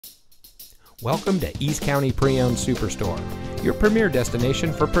Welcome to East County Pre-Owned Superstore, your premier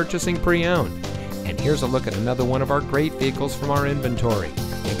destination for purchasing pre-owned. And here's a look at another one of our great vehicles from our inventory.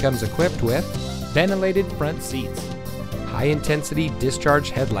 It comes equipped with ventilated front seats, high-intensity discharge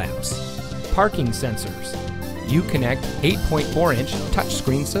headlamps, parking sensors, Uconnect 8.4-inch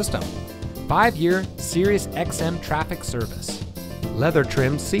touchscreen system, 5-year Sirius XM traffic service,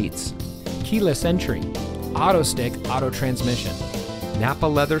 leather-trimmed seats, keyless entry, auto stick auto transmission, Napa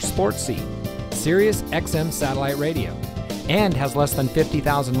leather sports seat, Sirius XM satellite radio, and has less than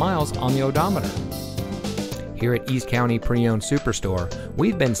 50,000 miles on the odometer. Here at East County Pre-Owned Superstore,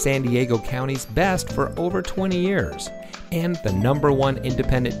 we've been San Diego County's best for over 20 years and the #1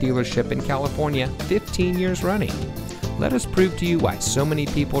 independent dealership in California 15 years running. Let us prove to you why so many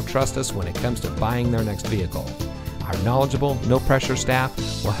people trust us when it comes to buying their next vehicle. Our knowledgeable, no-pressure staff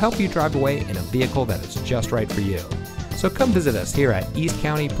will help you drive away in a vehicle that is just right for you. So come visit us here at East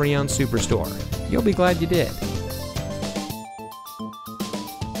County Pre-Owned Superstore. You'll be glad you did.